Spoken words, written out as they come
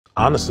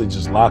Honestly,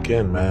 just lock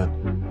in,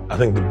 man. I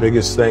think the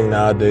biggest thing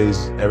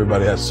nowadays,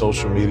 everybody has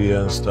social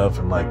media and stuff,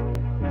 and like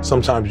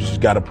sometimes you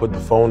just got to put the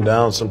phone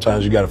down.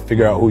 Sometimes you got to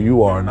figure out who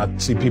you are. And I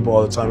see people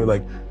all the time,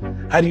 like,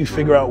 how do you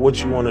figure out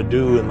what you want to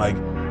do? And like,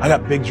 I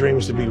got big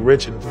dreams to be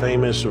rich and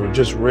famous or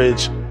just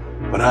rich,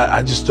 but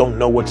I just don't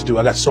know what to do.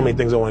 I got so many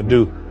things I want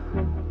to do.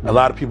 A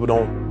lot of people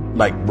don't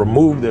like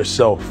remove their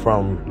self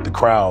from the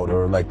crowd,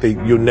 or like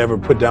you'll never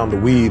put down the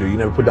weed, or you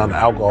never put down the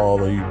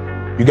alcohol, or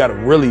you got to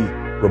really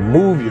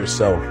remove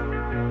yourself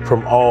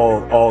from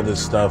all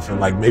this stuff, and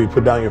like maybe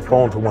put down your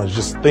phone for once,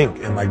 just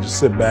think and like just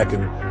sit back.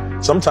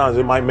 And sometimes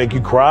it might make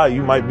you cry.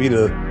 You might be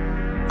to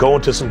go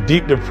into some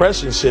deep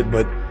depression shit,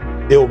 but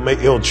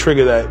it'll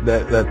trigger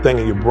that thing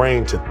in your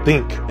brain to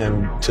think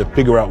and to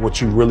figure out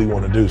what you really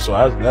want to do. So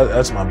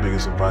that's my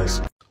biggest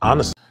advice.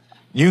 Honestly,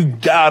 you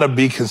gotta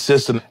be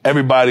consistent.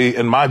 Everybody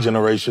in my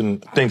generation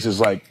thinks it's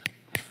like,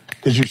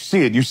 because you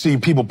see it. You see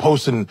people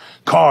posting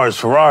cars,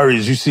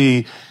 Ferraris, you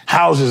see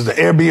houses, the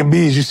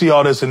Airbnbs, you see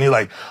all this, and you're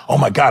like, oh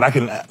my God,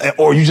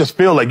 or you just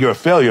feel like you're a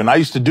failure. And I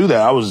used to do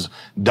that. I was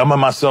dumbing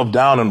myself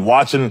down and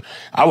watching.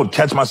 I would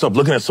catch myself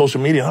looking at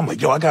social media, and I'm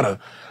like, yo, I gotta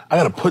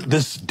put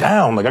this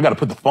down. Like, I gotta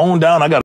put the phone down.